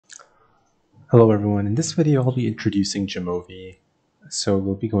Hello everyone, in this video I'll be introducing Jamovi. So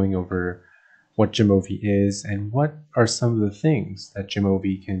we'll be going over what Jamovi is and what are some of the things that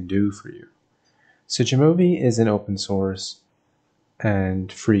Jamovi can do for you. So Jamovi is an open source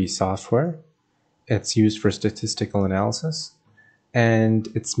and free software. It's used for statistical analysis and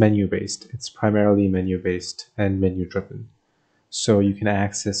it's menu-based. It's primarily menu-based and menu-driven. So you can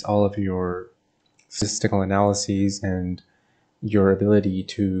access all of your statistical analyses and your ability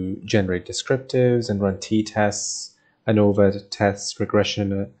to generate descriptives and run t-tests, ANOVA tests,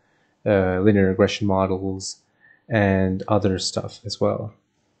 regression, linear regression models, and other stuff as well.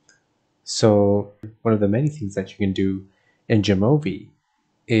 So one of the many things that you can do in Jamovi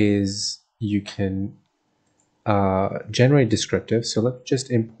is you can generate descriptives. So let's just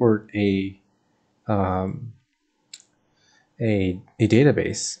import a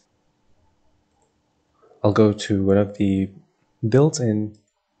database. I'll go to one of the built-in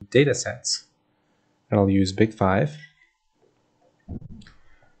data sets and I'll use Big 5,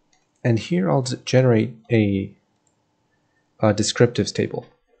 and here I'll generate a descriptives table.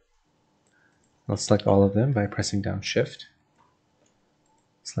 I'll select all of them by pressing down Shift,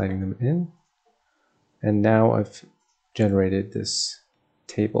 sliding them in, and now I've generated this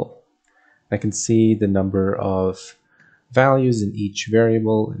table. I can see the number of values in each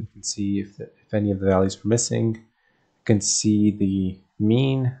variable, and you can see if any of the values are missing. You can see the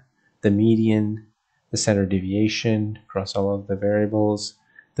mean, the median, the standard deviation across all of the variables,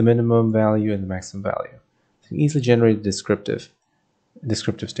 the minimum value and the maximum value. So you can easily generate a descriptives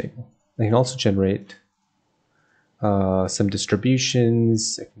table. I can also generate some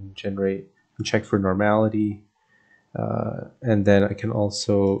distributions. I can check for normality, and then I can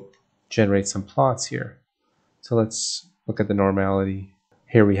also generate some plots here. So let's look at the normality.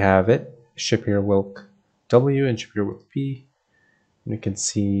 Here we have it, Shapiro-Wilk W and Shapiro-Wilk P. And you can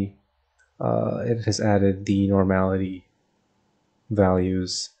see it has added the normality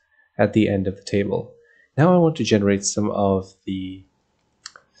values at the end of the table. Now I want to generate some of the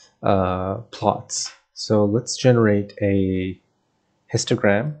plots. So let's generate a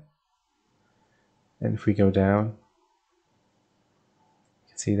histogram. And if we go down,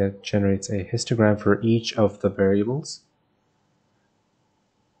 you can see that it generates a histogram for each of the variables.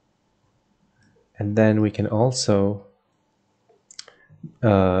 And then we can also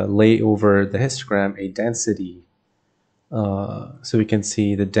lay over the histogram a density, so we can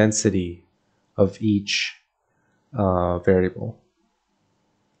see the density of each variable.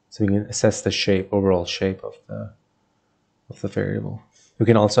 So we can assess the overall shape of the variable. We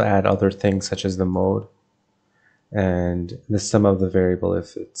can also add other things such as the mode and the sum of the variable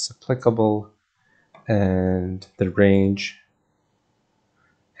if it's applicable, and the range,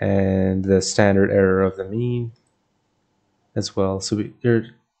 and the standard error of the mean as well. So there are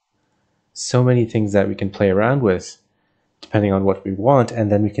so many things that we can play around with depending on what we want,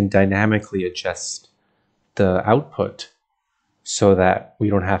 and then we can dynamically adjust the output so that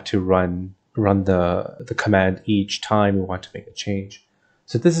we don't have to run the command each time we want to make a change.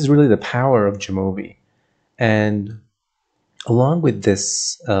 So this is really the power of Jamovi. And along with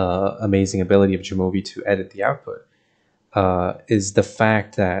this amazing ability of Jamovi to edit the output is the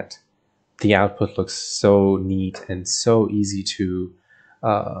fact that the output looks so neat and so easy to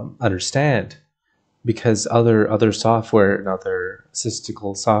understand, because other software and other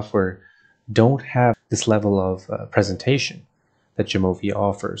statistical software don't have this level of presentation that Jamovi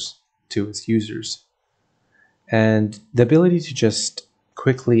offers to its users. And the ability to just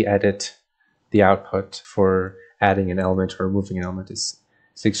quickly edit the output for adding an element or removing an element is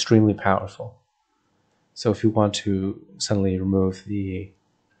extremely powerful. So if you want to suddenly remove these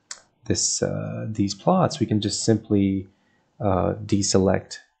plots, we can just simply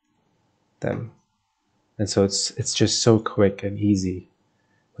deselect them. And so it's just so quick and easy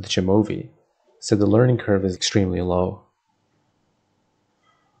with Jamovi. So the learning curve is extremely low.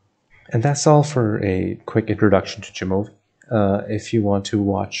 And that's all for a quick introduction to Jamovi. If you want to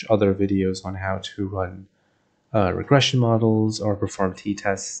watch other videos on how to run regression models or perform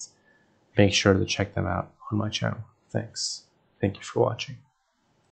t-tests, make sure to check them out on my channel. Thanks. Thank you for watching.